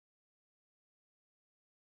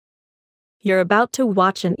You're about to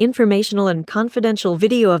watch an informational and confidential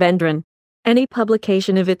video of Endron. Any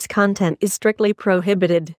publication of its content is strictly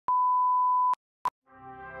prohibited.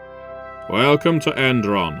 Welcome to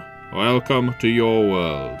Endron. Welcome to your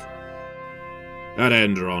world. At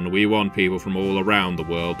Endron, we want people from all around the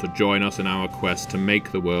world to join us in our quest to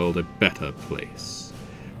make the world a better place.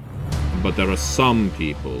 But there are some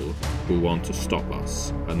people who want to stop us,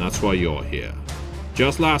 and that's why you're here.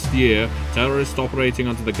 Just last year, terrorists operating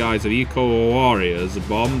under the guise of eco-warriors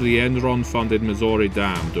bombed the Endron-funded Missouri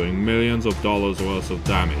Dam, doing millions of dollars worth of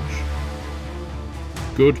damage.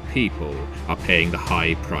 Good people are paying the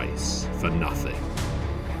high price for nothing.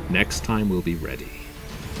 Next time we'll be ready.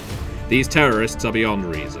 These terrorists are beyond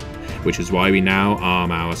reason, which is why we now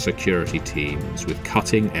arm our security teams with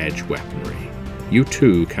cutting-edge weaponry. You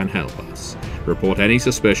too can help us. Report any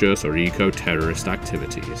suspicious or eco-terrorist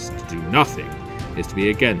activities. To do nothing is to be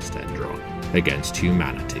against Endron, against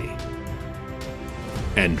humanity.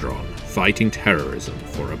 Endron, fighting terrorism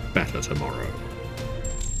for a better tomorrow.